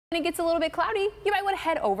It gets a little bit cloudy, you might want to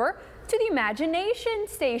head over to the imagination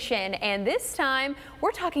station. And this time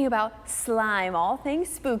we're talking about slime, all things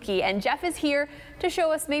spooky. And Jeff is here to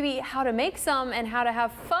show us maybe how to make some and how to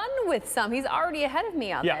have fun with some. He's already ahead of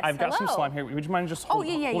me on this. Yeah, I've got some slime here. Would you mind just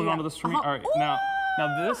holding onto this for me? All right,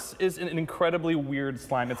 now this is an incredibly weird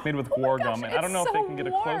slime. It's made with guar gum, and I don't know if they can get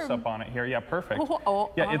a close-up on it here. Yeah, perfect.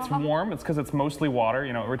 Yeah, it's warm. It's because it's mostly water.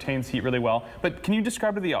 You know, it retains heat really well. But can you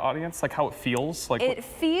describe to the audience like how it feels? Like it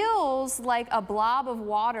feels like a blob of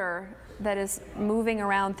water that is moving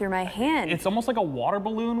around through my hand. It's almost like a water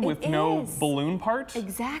balloon with no balloon part.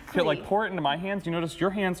 Exactly. Okay, like pour it into my hands. You notice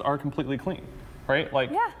your hands are completely clean, right? Like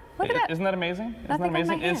yeah. Look at that. Isn't that amazing? Isn't that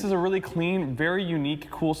amazing? This is a really clean, very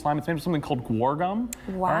unique, cool slime. It's made of something called guar gum.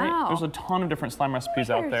 Wow. Right? There's a ton of different slime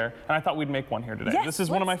recipes out there, and I thought we'd make one here today. Yes, this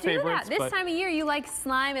is one of my favorites. This time of year, you like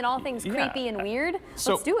slime and all things creepy and weird.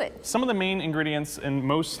 So let's do it. Some of the main ingredients in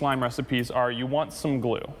most slime recipes are you want some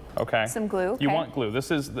glue. Okay. Some glue. Okay. You want glue.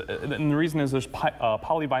 This is, and the reason is there's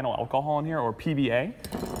polyvinyl alcohol in here, or PVA,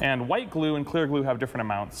 and white glue and clear glue have different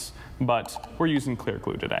amounts, but we're using clear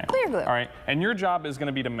glue today. Clear glue. All right. And your job is going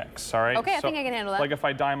to be to mix. All right. Okay. I think I can handle that. Like if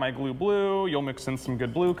I dye my glue blue, you'll mix in some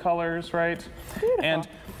good blue colors, right? Beautiful. And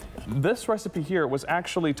this recipe here was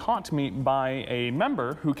actually taught to me by a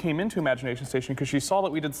member who came into Imagination Station because she saw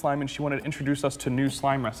that we did slime and she wanted to introduce us to new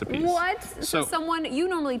slime recipes. What? So someone, you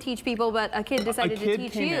normally teach people, but a kid decided to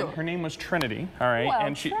teach you. Her name was Trinity, all right? Well,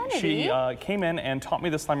 and she came in and taught me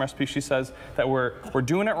the slime recipe. She says that we're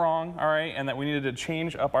doing it wrong, all right? And that we needed to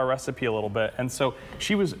change up our recipe a little bit. And so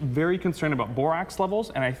she was very concerned about borax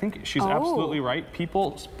levels, and I think she's absolutely right.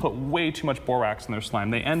 People put way too much borax in their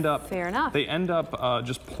slime. They end up, they end up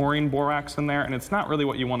just pouring borax in there, and it's not really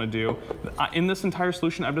what you want to do. In this entire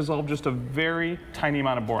solution, I've dissolved just a very tiny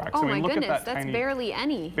amount of borax. Oh, I mean, my look goodness, at that that's barely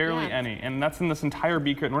any. Barely any, and that's in this entire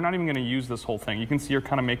beaker, and we're not even going to use this whole thing. You can see you're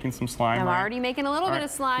kind of making some slime. I'm already making a little bit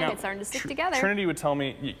of slime. Now, it's starting to stick together. Trinity would tell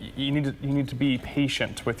me you need to be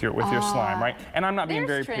patient with your slime, right? And I'm not being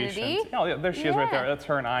very patient. Oh, yeah, there she is right there. That's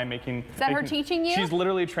her and I making. Is that her teaching you? She's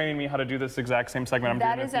literally training me how to do this exact same segment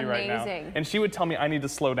I'm doing with you right now. And she would tell me I need to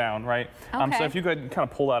slow down, right? So if you could kind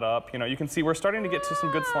of pull that up, you know, you can see we're starting to get to some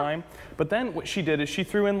good slime. But then what she did is she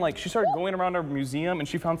threw in, she started going around our museum and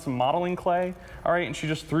she found some modeling clay, all right? And she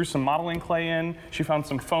just threw some modeling clay in. She found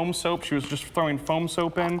some foam soap. She was just throwing foam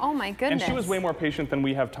soap in. Oh my goodness. And she was way more patient than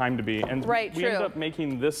we have time to be. And we ended up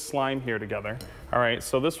making this slime here together. All right,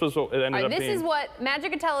 so this was what it ended up being. This is what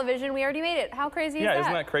magic of television. We already made it. How crazy is that? Yeah,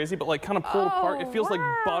 isn't that crazy? But like kind of pulled apart. It feels like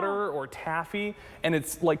butter or taffy, and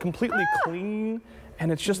it's like completely clean.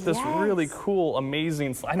 And it's just this really cool,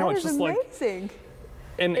 amazing slime. I know it's just amazing.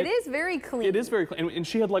 And it is very clean. It is very clean. And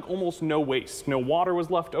she had like almost no waste. No water was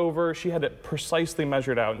left over. She had it precisely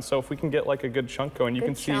measured out. And so if we can get like a good chunk going, you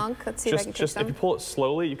can see Let's see if I can if you pull it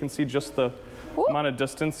slowly, you can see just the amount of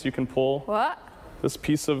distance you can pull this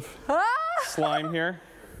piece of slime here.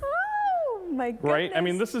 Oh my goodness. Right? I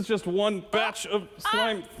mean, this is just one batch of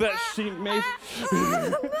slime that she made.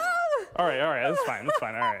 All right, that's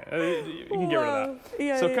fine, all right. You can get rid of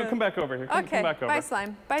that. So come back over here, come back over. Bye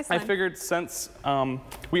slime, bye slime. I figured since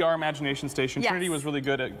we are Imagination Station, Trinity was really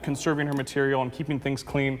good at conserving her material and keeping things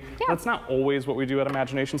clean. That's not always what we do at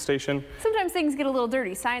Imagination Station. Sometimes things get a little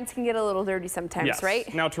dirty. Science can get a little dirty sometimes,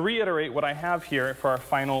 right? Now to reiterate, what I have here for our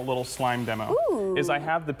final little slime demo is I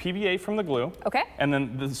have the PVA from the glue. And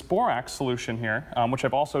then this borax solution here, which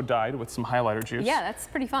I've also dyed with some highlighter juice. Yeah, that's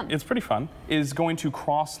pretty fun. It's pretty fun, is going to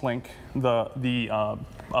cross-link the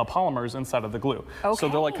polymers inside of the glue. So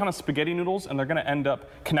they're like kind of spaghetti noodles, and they're going to end up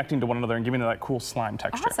connecting to one another and giving it that cool slime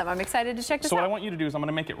texture. Awesome, I'm excited to check this out. So what I want you to do is I'm going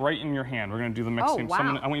to make it right in your hand. We're going to do the mixing. So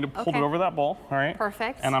I want you to hold it over that bowl, all right?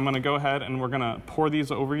 Perfect. And I'm going to go ahead and we're going to pour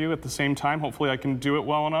these over you at the same time. Hopefully I can do it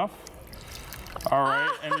well enough. All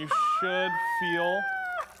right, and you should feel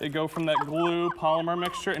it go from that glue polymer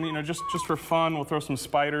mixture, and you know, just for fun, we'll throw some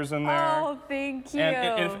spiders in there. Oh, thank you.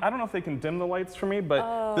 And I don't know if they can dim the lights for me,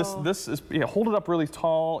 but this is hold it up really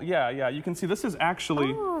tall. Yeah, you can see this is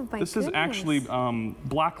actually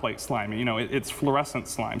black light slime. You know, it's fluorescent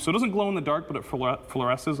slime, so it doesn't glow in the dark, but it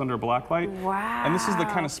fluoresces under a black light. Wow. And this is the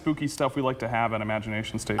kind of spooky stuff we like to have at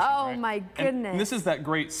Imagination Station. Oh my goodness. And this is that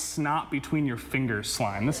great snot between your fingers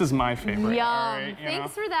slime. This is my favorite. Yum.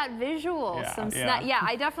 Thanks for that visual. Yeah,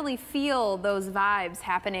 I definitely definitely feel those vibes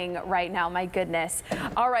happening right now. My goodness.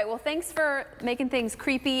 All right, well, thanks for making things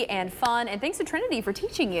creepy and fun, and thanks to Trinity for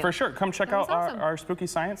teaching you. For sure. Come check out our spooky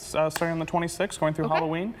science starting on the 26th, going through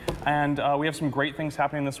Halloween. And we have some great things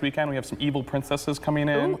happening this weekend. We have some evil princesses coming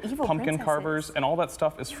in, pumpkin carvers, and all that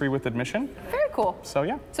stuff is free with admission. Very cool. So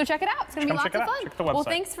yeah. So check it out. It's going to be lots of fun. Check the website. Well,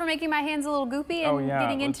 thanks for making my hands a little goopy and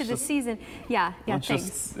getting into the season. Yeah,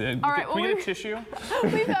 thanks. All right, can we get a tissue?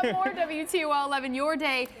 We've got more WTOL 11 Your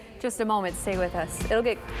Day. Just a moment. Stay with us. It'll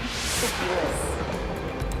get ridiculous.